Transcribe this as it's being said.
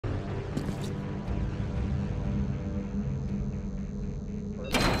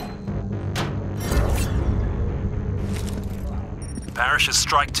Parrish's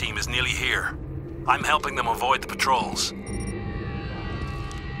strike team is nearly here. I'm helping them avoid the patrols.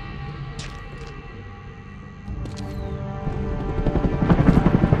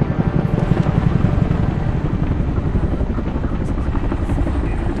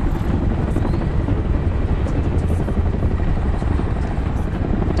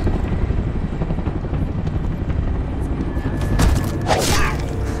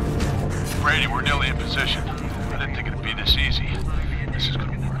 Brady, we're nearly in position. I didn't think it'd be this easy. This is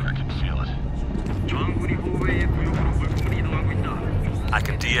gonna work, I can feel it. I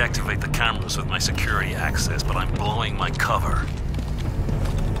can deactivate the cameras with my security access, but I'm blowing my cover.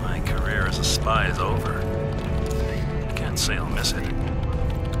 My career as a spy is over. Can't say I'll miss it.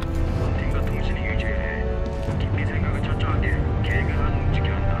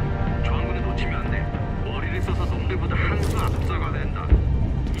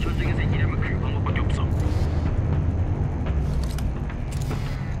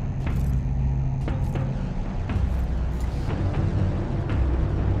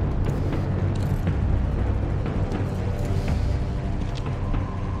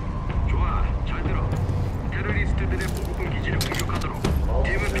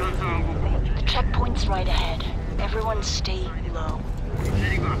 The checkpoint's right ahead. Everyone stay low.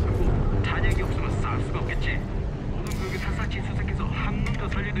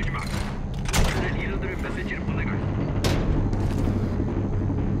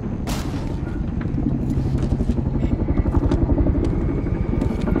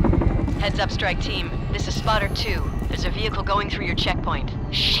 Heads up, strike team. This is Spotter 2. There's a vehicle going through your checkpoint.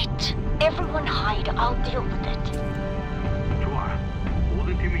 Shit! Everyone hide. I'll deal with it. 좋아.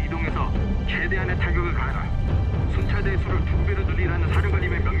 모든 팀이 이동해서 최대한의 타격을 가해라. 순찰대의 수를 2배로 늘리라는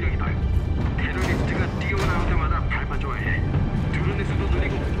사령관님의 명령이다. 테러리스트가 뛰어나오자마자 밟아줘야 해. 드론의 수도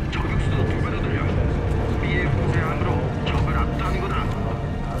늘리고 저격수도 2배로 늘려. 우리의 후세함으로 적을 압도하는 거다.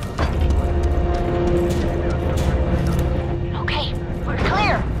 Okay, we're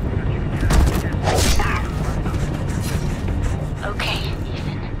clear. Okay,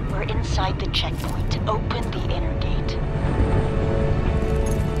 Ethan. We're inside the checkpoint. Open the inner gate.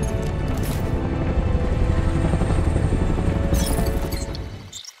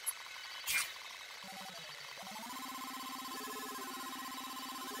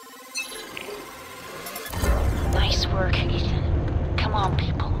 Nice work, Ethan. Come on,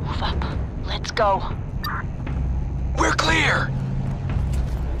 people. Move up. Let's go. We're clear!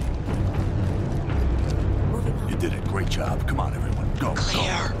 You did a great job. Come on, everyone. Go.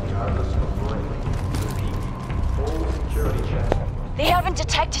 Clear! They haven't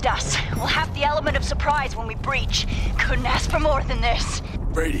detected us. We'll have the element of surprise when we breach. Couldn't ask for more than this.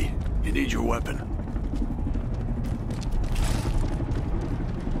 Brady, you need your weapon.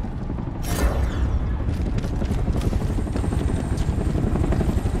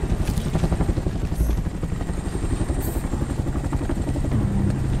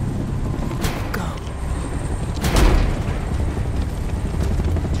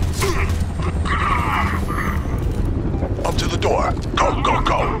 Up to the door. Go, go,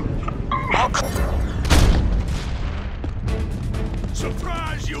 go.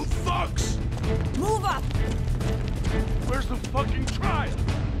 Surprise, you thugs! Move up! Where's the fucking trial?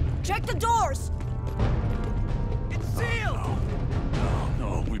 Check the doors! It's sealed!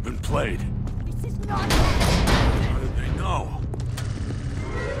 No, we've been played. This is not... How did they know?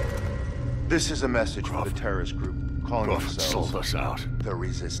 This is a message from the terrorist group calling Crawford sold themselves us out. the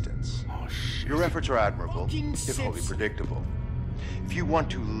Resistance. Oh, shit. Your efforts are admirable, if wholly predictable. If you want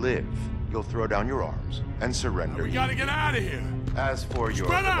to live, you'll throw down your arms and surrender. We gotta get out of here. As for your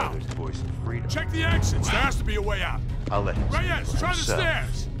Spread out. beloved voice of freedom, Check the exits. There has to be a way out. I'll let him speak Reyes, for try the himself.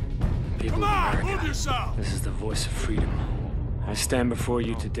 stairs. People Come of on, America, move yourself. this is the voice of freedom. I stand before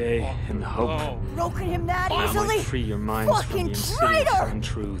you today in the hope Broken him that that I easily? might free your minds from Fucking the insidious traitor!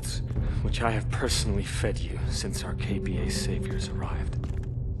 untruths which I have personally fed you since our KBA saviors arrived.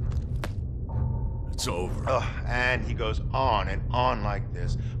 It's over. And he goes on and on like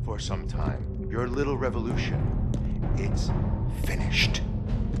this for some time. Your little revolution, it's finished.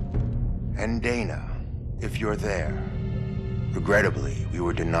 And Dana, if you're there, regrettably, we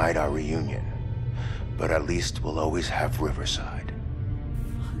were denied our reunion. But at least we'll always have Riverside.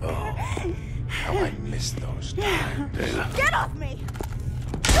 Oh, how I miss those times. Dana. Get off me!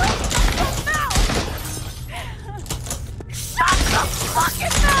 Shut the mouth! Shut the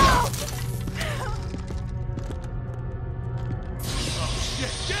fucking mouth!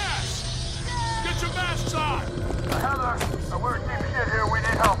 Get gas! Get your masks on! Heather, we're in deep shit here. We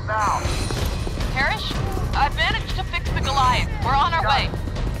need help now. Parrish, I've managed to fix the Goliath. We're on our way.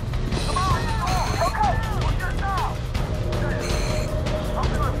 Come on, okay. What's your now?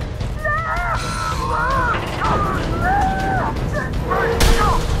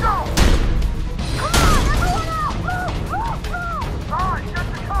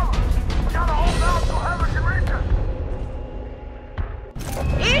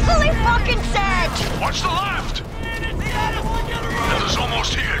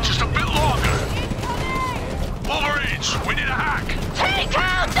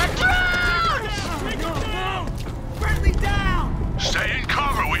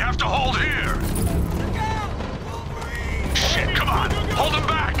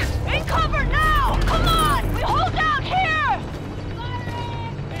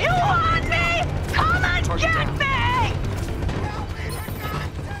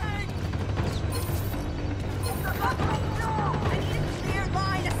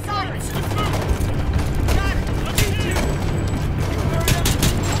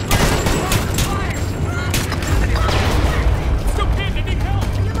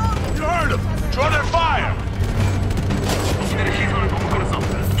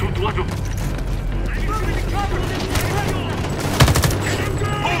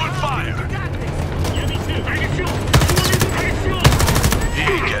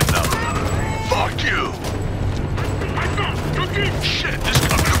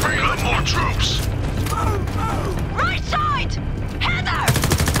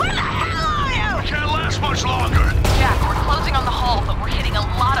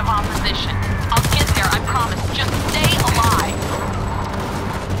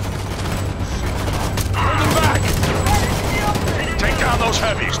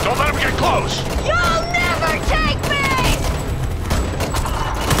 close! You'll never take me!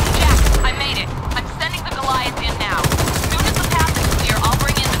 Jack, I made it. I'm sending the Goliath in now. As soon as the path is clear, I'll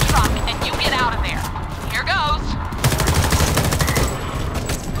bring in the truck and you get out of there. Here goes.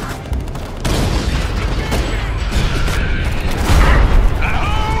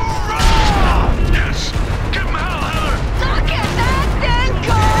 Yes! Give him hell, Heather! Look at that thing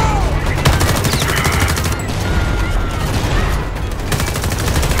go!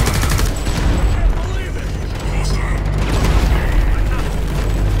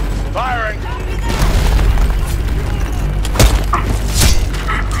 Firing!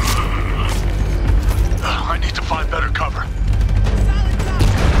 I need to find better cover.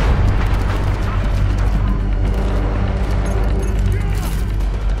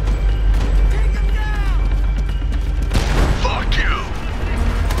 Fuck you!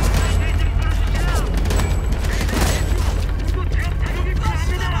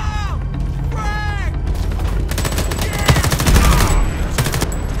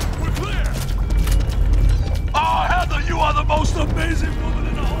 We're clear! Oh, Heather, you are the most amazing woman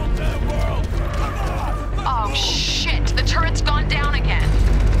in the whole damn world! Come on! Oh shit, the turret's gone down again.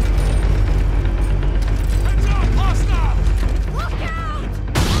 Heads up, hostile! Look out!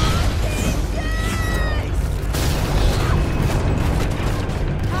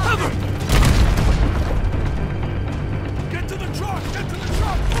 Heather! Get to the truck! Get to the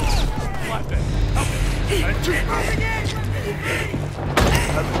truck! Flatbed, help me!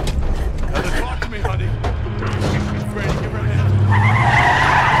 Heather, talk to me, honey. Ready, give her a hand.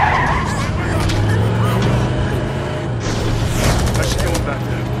 How's she going back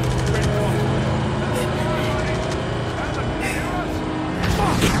there? Ready, come on.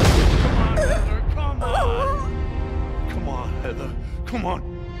 Heather, come on! Come on, Heather. Come on.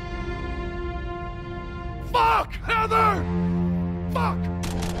 Fuck, Heather! Fuck!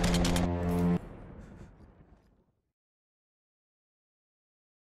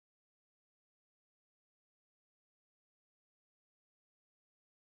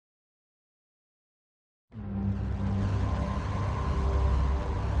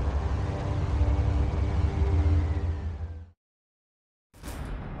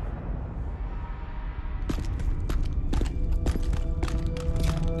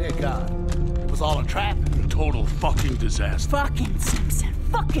 Dear God, it was all a trap. Total fucking disaster. Fucking Simpson.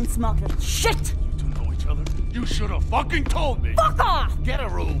 Fucking smug little shit. You two know each other? You should have fucking told me! Fuck off! Get a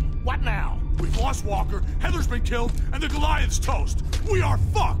room. What now? We've lost Walker, Heather's been killed, and the Goliath's toast! We are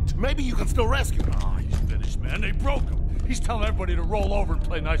fucked! Maybe you can still rescue him. Ah, he's finished, man. They broke him. He's telling everybody to roll over and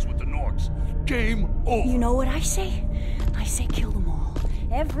play nice with the Norks. Game over. You know what I say? I say kill them all.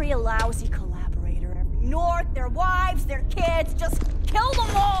 Every lousy collaborator, every Nork, their wives, their kids, just kill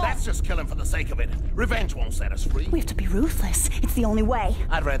them all! That's just killing for the sake of it. Revenge won't set us free. We have to be ruthless. It's the only way.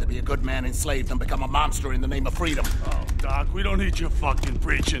 I'd rather be a good man enslaved than become a monster in the name of freedom. Oh, Doc, we don't need your fucking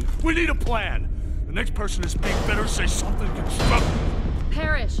preaching. We need a plan. The next person to speak better say something constructive.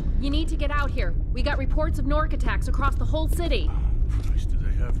 Parrish, you need to get out here. We got reports of Nork attacks across the whole city. Christ, do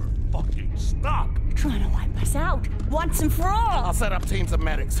they ever fucking stop? You're trying to wipe us out, once and for all! I'll set up teams of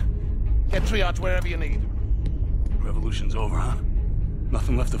medics. Get triage wherever you need. Revolution's over, huh?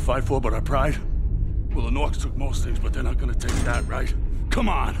 Nothing left to fight for but our pride? Well, the Norks took most things, but they're not gonna take that, right? Come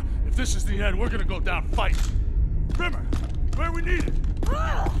on! If this is the end, we're gonna go down fighting. Rimmer, where we need it?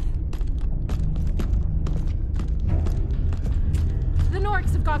 The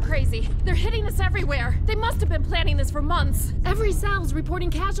Norks have gone crazy. They're hitting us everywhere. They must have been planning this for months. Every cell's reporting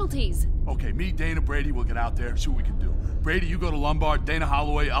casualties. Okay, me, Dana, Brady will get out there, see what we can do. Brady, you go to Lombard, Dana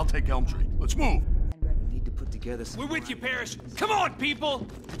Holloway, I'll take Elm Tree. Let's move! We're with you, Parrish. Come on, people!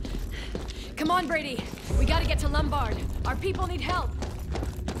 Come on, Brady. We gotta get to Lombard. Our people need help.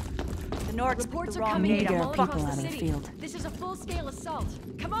 The Norks Reports the are wrong coming in data from all people across out the of the city. field. This is a full-scale assault.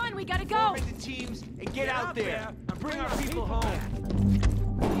 Come on, we gotta go! Form into teams and get out there and bring our people home.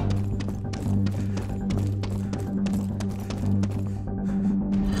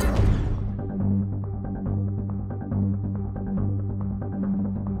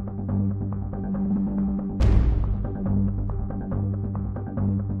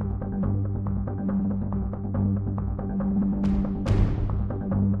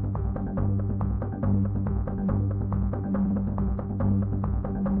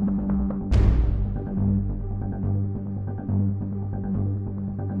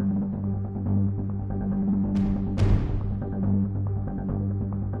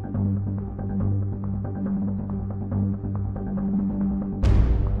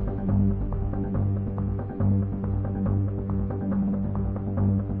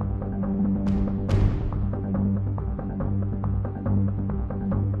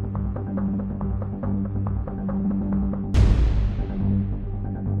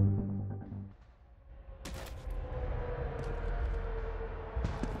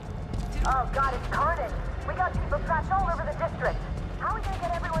 Oh god, it's carnage. We got people trapped all over the district. How are we gonna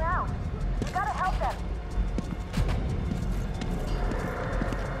get everyone out? We gotta help them.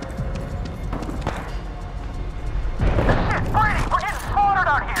 Shit, Brady! We're getting slaughtered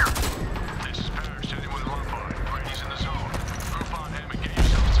out here! This is Parrish. Anyone Lombard. Brady's in the zone. Group on him and get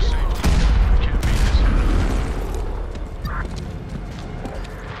yourselves to safety. Can't beat this guy.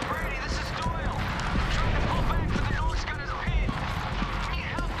 Brady, this is Doyle. Trying to pull back, but the North's got us pinned. We need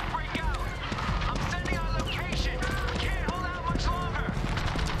help to break out. I'm sending our location. We can't hold out much longer.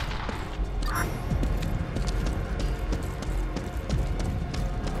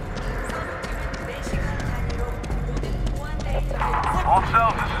 All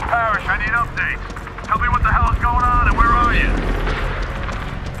cells, this is Parrish. I need updates. Tell me what the hell is going on and where are you?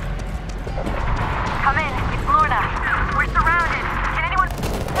 Come in, it's Lorna. We're surrounded. Can anyone...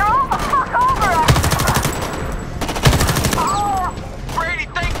 They're all the fuck over us! Brady,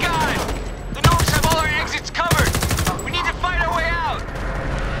 thank God! The Norks have all our exits covered. We need to fight our way out.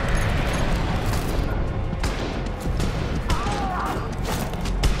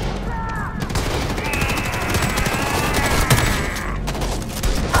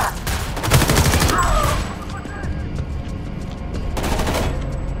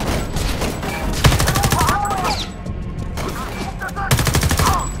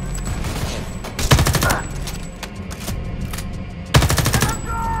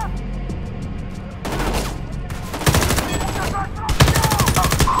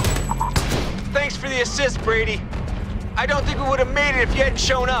 Thanks for the assist, Brady. I don't think we would have made it if you hadn't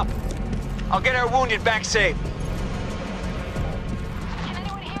shown up. I'll get our wounded back safe. Can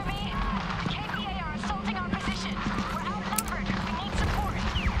anyone hear me? The KPA are assaulting our position. We're outnumbered. We need support.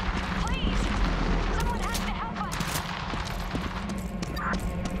 Please! Someone has to help us!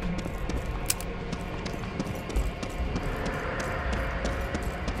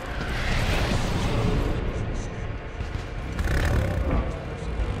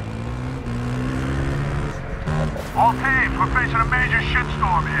 All teams, we're facing a major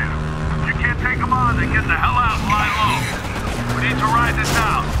shitstorm here. If you can't take them on, then get the hell out and lie low. We need to ride this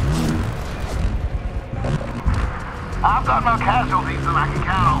out. I've got no casualties that I can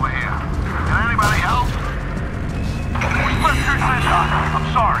count over here. Can anybody help? We split your shit on. I'm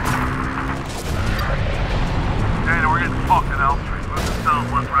sorry. Dana, we're getting fucked in Elm Street. Losing cells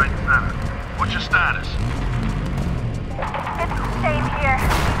left, right, and center. What's your status? It's the same here.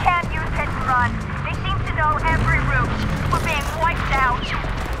 We can't use hit and run. They seem to know every route. We're being wiped out.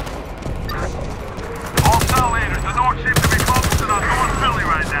 All cell leaders, the North seems to be focusing on North Philly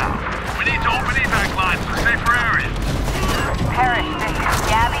right now. We need to open evac lines to safer areas. Parrish, this is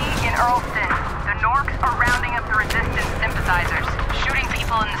Gabby in Earlston. The Norks are rounding up the resistance sympathizers, shooting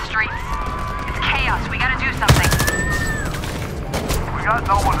people in the streets. It's chaos. We gotta do something. We got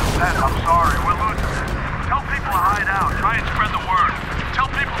no one to send. I'm sorry. We're losing this. Tell people to hide out. Try and spread the word.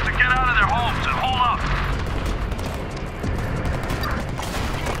 Tell people to get out of their homes and hold up.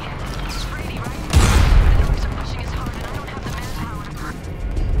 It's Brady, right? The Norks are pushing us hard and I don't have the manpower.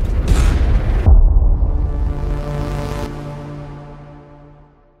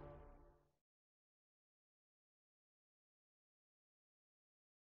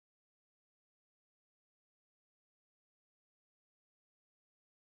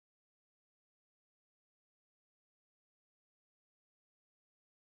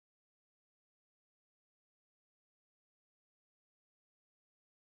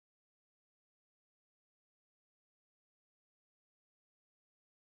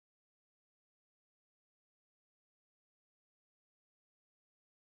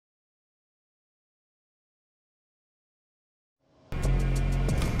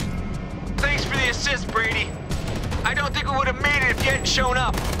 Thanks for the assist, Brady. I don't think we would have made it if you hadn't shown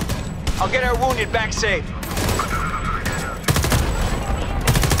up. I'll get our wounded back safe.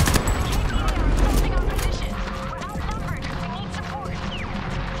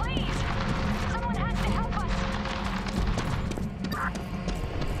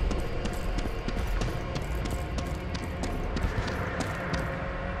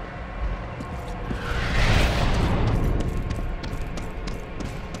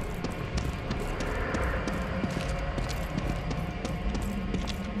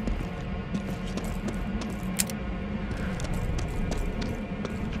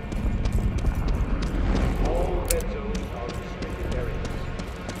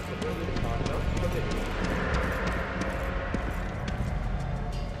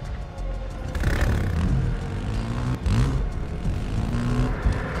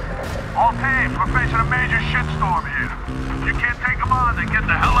 All teams, we're facing a major shitstorm here. If you can't take them on, then get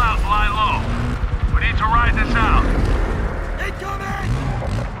the hell out and lie low. We need to ride this out. Incoming!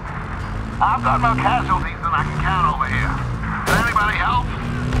 I've got more casualties than I can count over here. Can anybody help?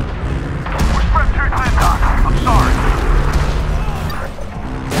 We're spread too thin, Doc. I'm sorry.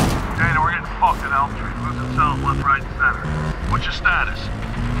 Dana, we're getting fucked in Elm Street. Losing cells left, right, and center. What's your status? It's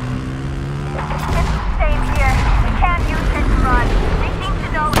the same here. We can't use it to run. They seem to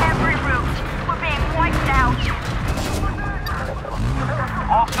know every route. We're being wiped out.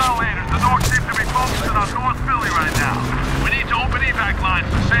 All cell leaders, the North seem to be focusing on North Philly right now. We need to open evac lines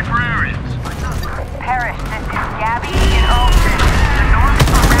to safer areas. Parrish, this is Gabby in Earlston. The Norks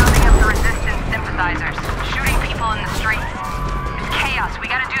are rounding up the resistance sympathizers, shooting people in the streets. It's chaos. We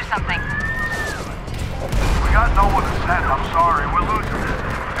gotta do something. We got no one to send. I'm sorry. We're losing it.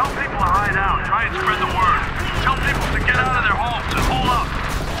 Tell people to hide out. Try and spread the word. Tell people to get out of their homes and hold up.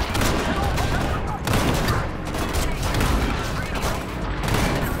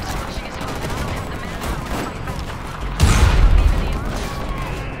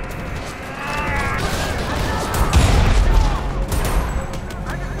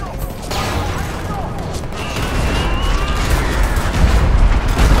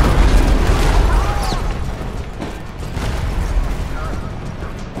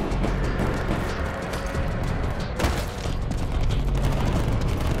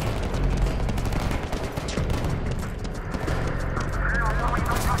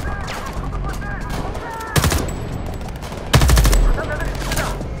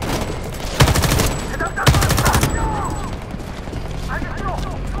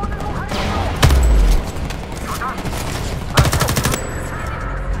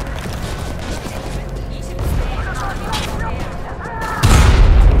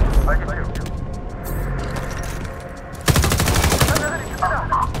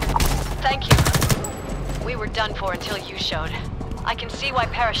 Done for until you showed. I can see why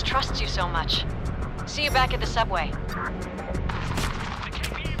Parrish trusts you so much. See you back at the subway.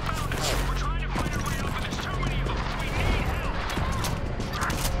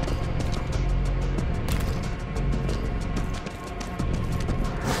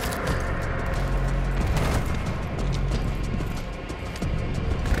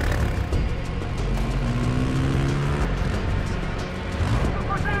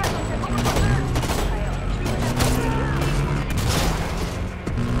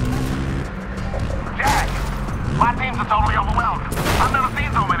 My teams are totally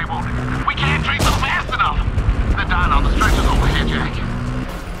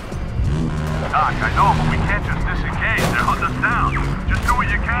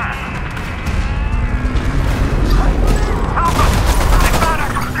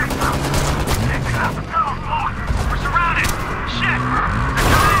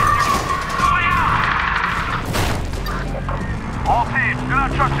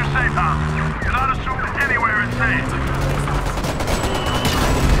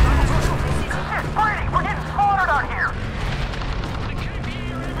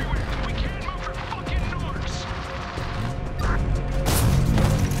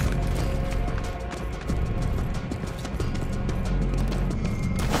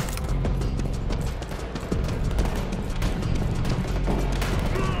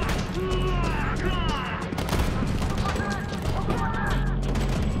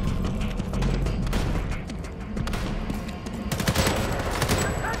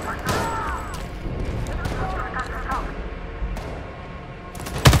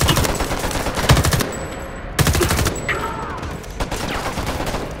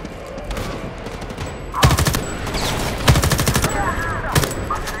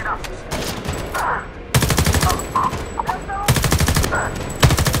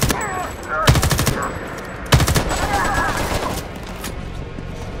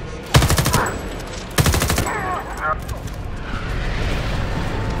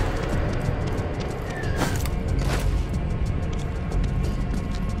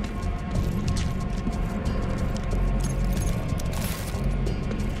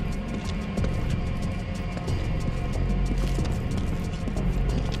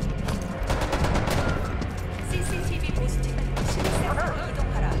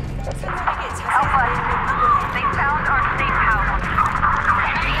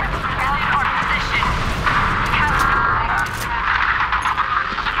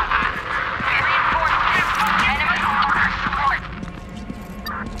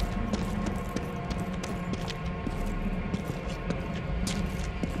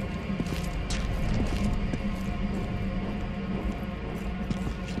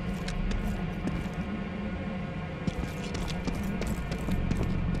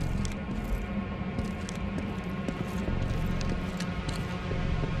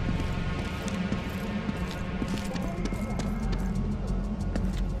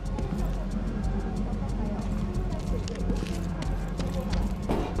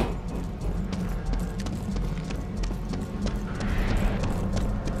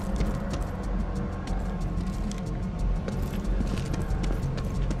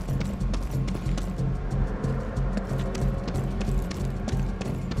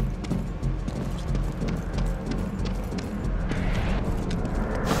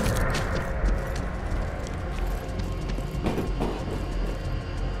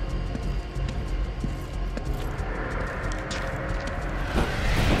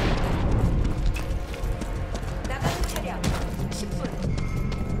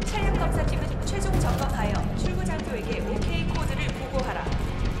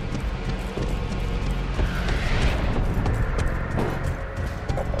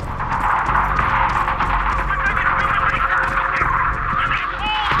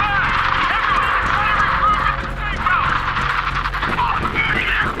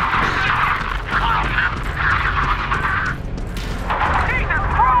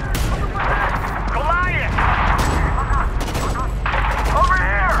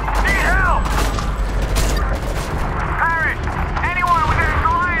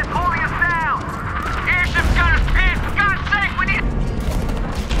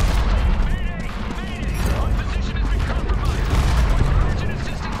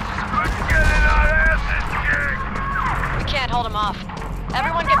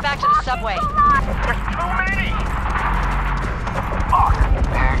Everyone get back to the subway. There's too many! Fuck.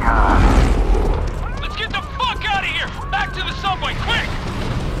 Dear God. Let's get the fuck out of here! Back to the subway, quick!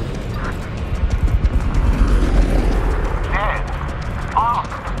 Dead. Fuck.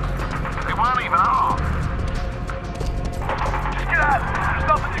 They won't even off. Just get out. There's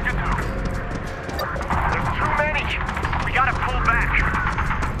nothing you can do. There's too many. We gotta pull back.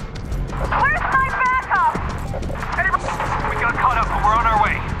 Where's my backup? We got caught up, but we're on our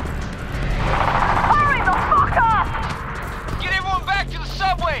way. Hurry the fuck up! Get everyone back to the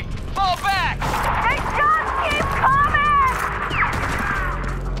subway! Fall back! They just keep coming!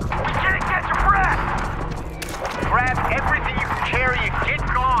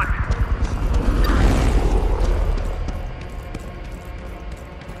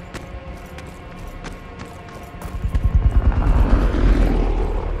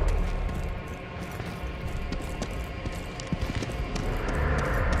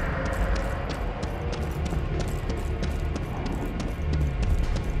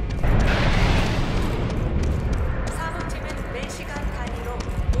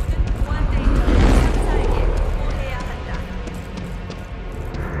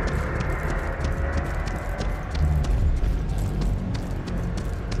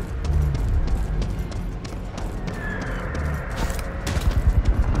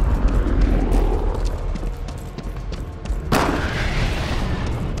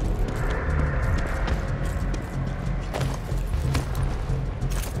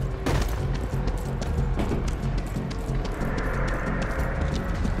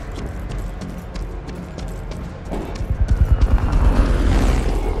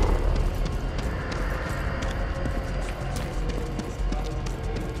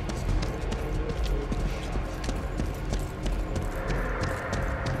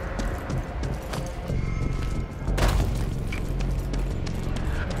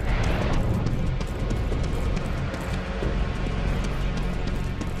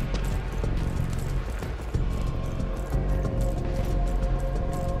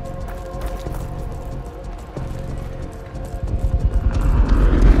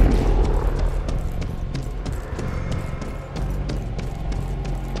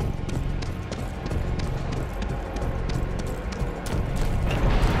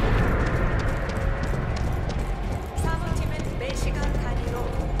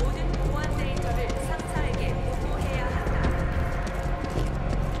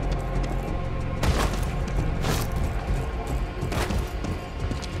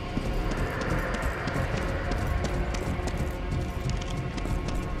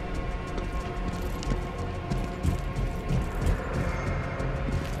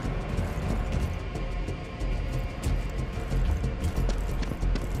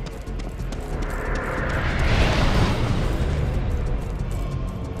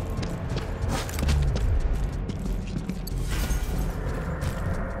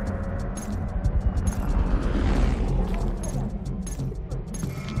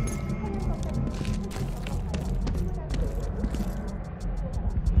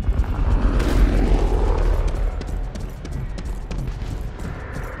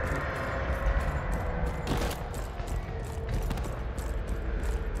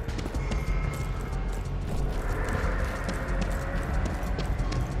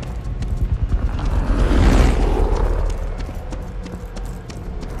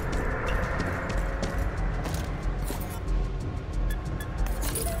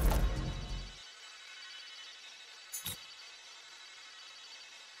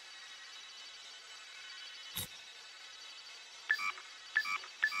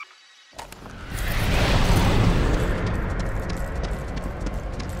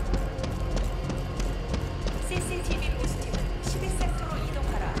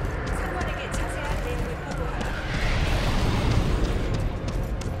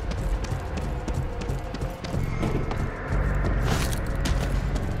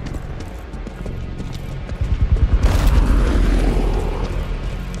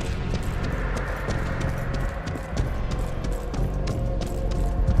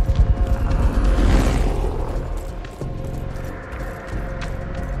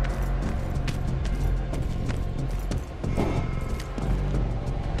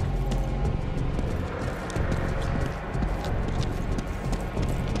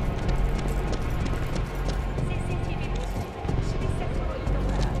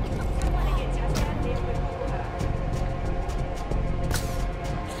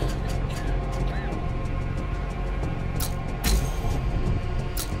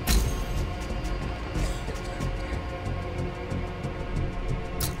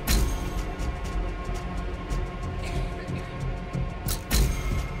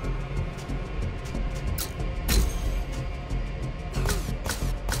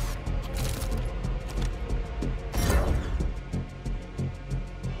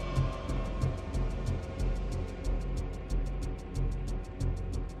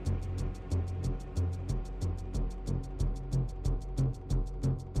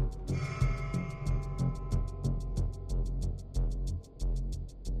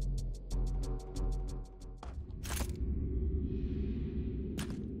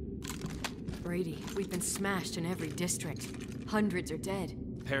 Brady, we've been smashed in every district. Hundreds are dead.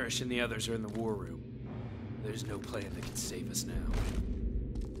 Parrish and the others are in the war room. There's no plan that can save us now.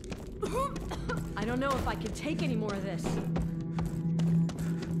 I don't know if I can take any more of this.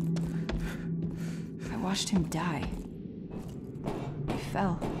 I watched him die. He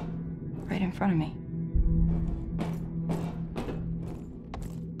fell right in front of me.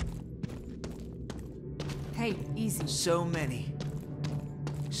 Hey, easy. So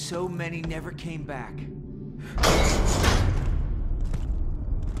many never came back.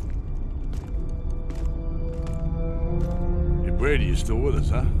 Hey, Brady, you still with us,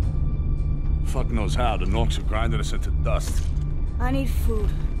 huh? Fuck knows how. The Norks are grinding us into dust. I need food.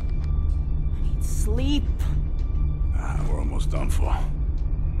 I need sleep. We're almost done for.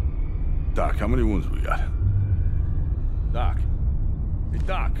 Doc, how many wounds we got? Doc. Hey,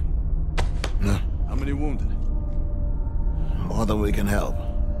 Doc. No. How many wounded? More than we can help.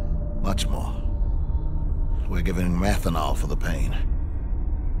 Much more. We're giving methanol for the pain.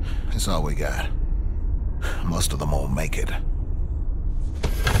 It's all we got. Most of them won't make it.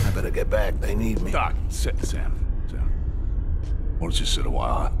 I better get back. They need me. Doc, Sam. Why don't you sit a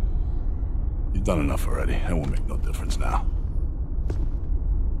while, huh? You've done enough already. That won't make no difference now.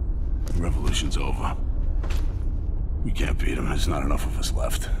 The revolution's over. We can't beat him. There's not enough of us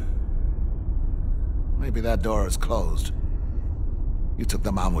left. Maybe that door is closed. You took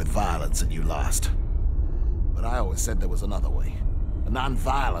them on with violence and you lost. But I always said there was another way. A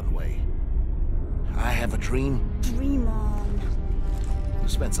non-violent way. I have a dream. Dream on. You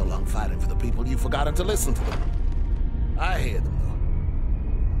spent so long fighting for the people, you've forgotten to listen to them. I hear them,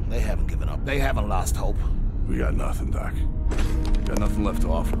 though. They haven't given up. They haven't lost hope. We got nothing, Doc. Got nothing left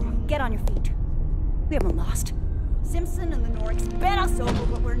to offer them. Get on your feet. We haven't lost. Simpson and the Norks bet us over,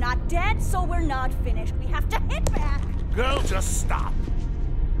 but we're not dead, so we're not finished. We have to hit back. Girl, just stop.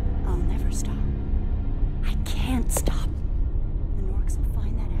 I'll never stop. I can't stop. The Norks will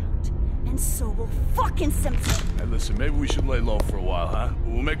find that out. And so will fucking Simpson. Hey, listen, maybe we should lay low for a while, huh?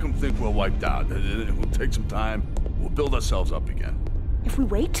 We'll make them think we're wiped out. We'll take some time. We'll build ourselves up again. If we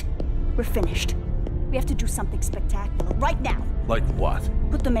wait, we're finished. We have to do something spectacular right now. Like what?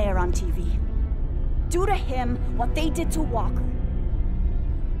 Put the mayor on TV. Do to him what they did to Walker.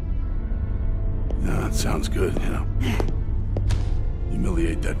 Yeah, that sounds good, you know.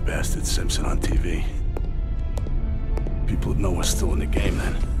 Humiliate that bastard Simpson on TV. People would know we're still in the game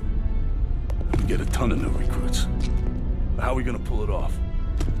then. We get a ton of new recruits. But how are we gonna pull it off?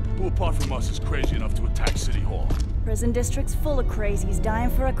 Who apart from us is crazy enough to attack City Hall? Prison district's full of crazies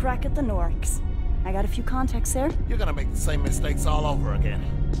dying for a crack at the Norks. I got a few contacts there. You're gonna make the same mistakes all over again.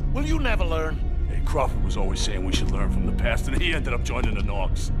 Will you never learn? Hey, Crawford was always saying we should learn from the past, and he ended up joining the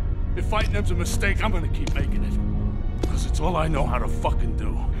Norks. If fighting them's a mistake, I'm gonna keep making it. Because it's all I know how to fucking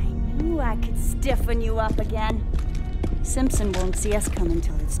do. I knew I could stiffen you up again. Simpson won't see us coming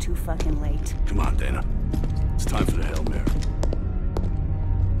till it's too fucking late. Come on, Dana. It's time for the Hail Mary.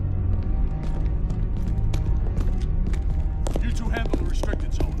 You two handle the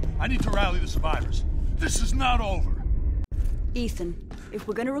restricted zone. I need to rally the survivors. This is not over. Ethan, if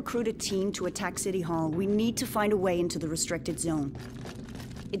we're gonna recruit a team to attack City Hall, we need to find a way into the restricted zone.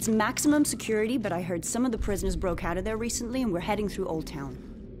 It's maximum security, but I heard some of the prisoners broke out of there recently and we're heading through Old Town.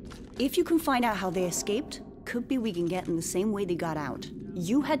 If you can find out how they escaped, could be we can get in the same way they got out.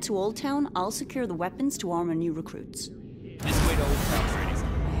 You head to Old Town, I'll secure the weapons to arm our new recruits. This way to Old Town, Freddy.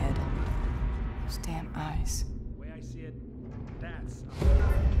 My head. Those damn eyes. The way I see it, that's